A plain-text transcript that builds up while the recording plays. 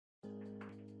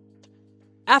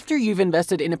After you've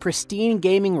invested in a pristine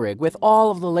gaming rig with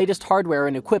all of the latest hardware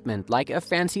and equipment like a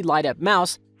fancy light-up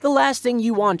mouse, the last thing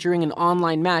you want during an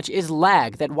online match is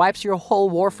lag that wipes your whole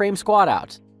Warframe squad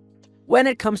out. When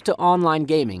it comes to online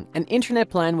gaming, an internet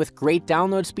plan with great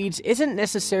download speeds isn't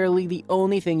necessarily the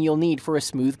only thing you'll need for a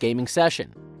smooth gaming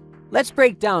session. Let's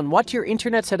break down what your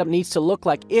internet setup needs to look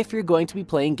like if you're going to be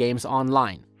playing games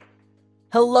online.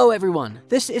 Hello everyone,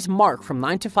 this is Mark from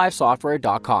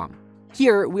 9to5software.com.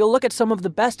 Here, we'll look at some of the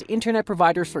best internet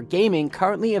providers for gaming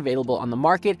currently available on the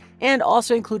market and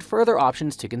also include further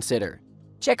options to consider.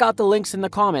 Check out the links in the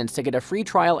comments to get a free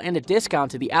trial and a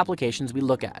discount to the applications we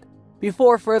look at.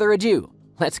 Before further ado,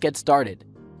 let's get started.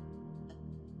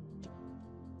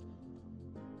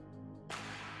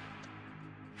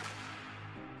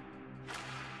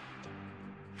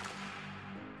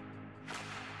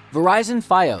 Verizon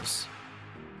FiOS.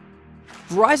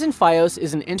 Verizon FiOS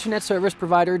is an internet service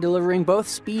provider delivering both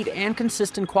speed and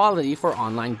consistent quality for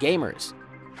online gamers.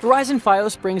 Verizon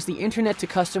FiOS brings the internet to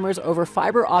customers over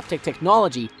fiber optic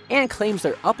technology and claims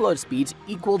their upload speeds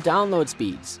equal download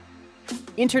speeds.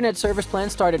 Internet service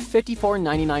plans start at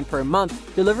 $54.99 per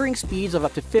month, delivering speeds of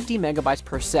up to 50 megabytes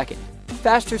per second.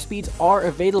 Faster speeds are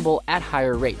available at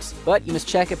higher rates, but you must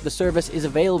check if the service is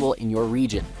available in your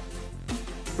region.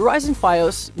 Verizon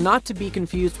FiOS, not to be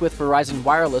confused with Verizon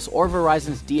Wireless or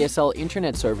Verizon's DSL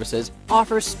internet services,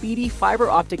 offers speedy fiber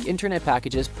optic internet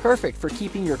packages perfect for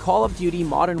keeping your Call of Duty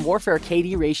Modern Warfare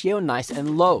KD ratio nice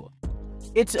and low.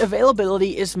 Its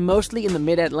availability is mostly in the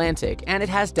mid-Atlantic, and it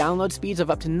has download speeds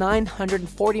of up to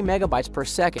 940 megabytes per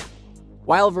second.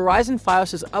 While Verizon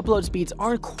FiOS's upload speeds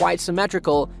aren't quite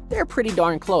symmetrical, they're pretty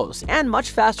darn close, and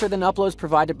much faster than uploads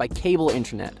provided by cable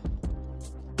internet.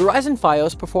 Verizon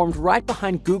FiOS performed right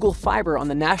behind Google Fiber on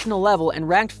the national level and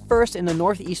ranked first in the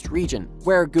Northeast region,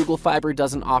 where Google Fiber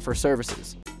doesn't offer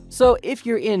services. So if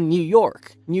you're in New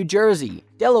York, New Jersey,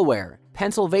 Delaware,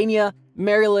 Pennsylvania,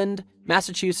 Maryland,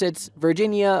 Massachusetts,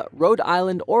 Virginia, Rhode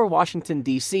Island, or Washington,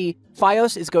 D.C.,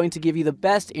 FiOS is going to give you the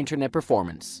best internet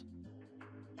performance.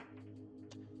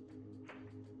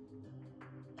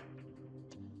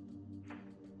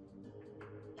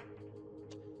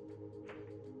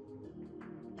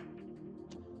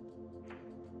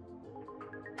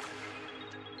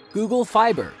 Google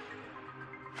Fiber.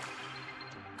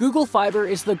 Google Fiber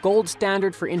is the gold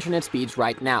standard for internet speeds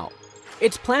right now.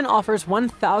 Its plan offers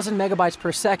 1,000 megabytes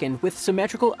per second with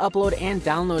symmetrical upload and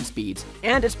download speeds,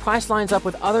 and its price lines up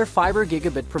with other fiber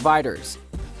gigabit providers.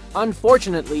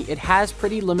 Unfortunately, it has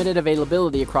pretty limited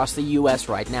availability across the US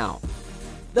right now.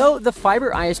 Though the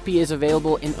fiber ISP is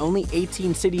available in only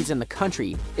 18 cities in the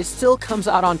country, it still comes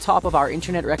out on top of our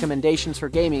internet recommendations for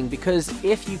gaming because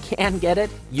if you can get it,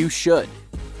 you should.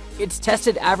 Its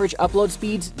tested average upload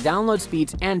speeds, download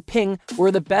speeds, and ping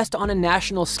were the best on a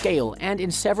national scale and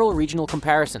in several regional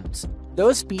comparisons.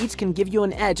 Those speeds can give you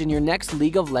an edge in your next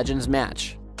League of Legends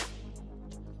match.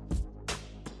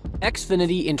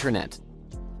 Xfinity Internet.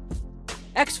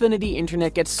 Xfinity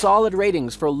Internet gets solid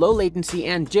ratings for low latency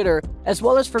and jitter, as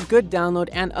well as for good download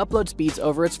and upload speeds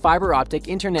over its fiber optic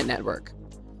internet network.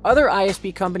 Other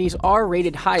ISP companies are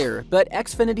rated higher, but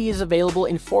Xfinity is available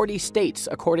in 40 states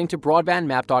according to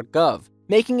broadbandmap.gov,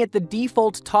 making it the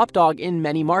default top dog in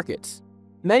many markets.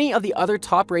 Many of the other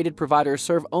top-rated providers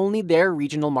serve only their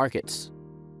regional markets.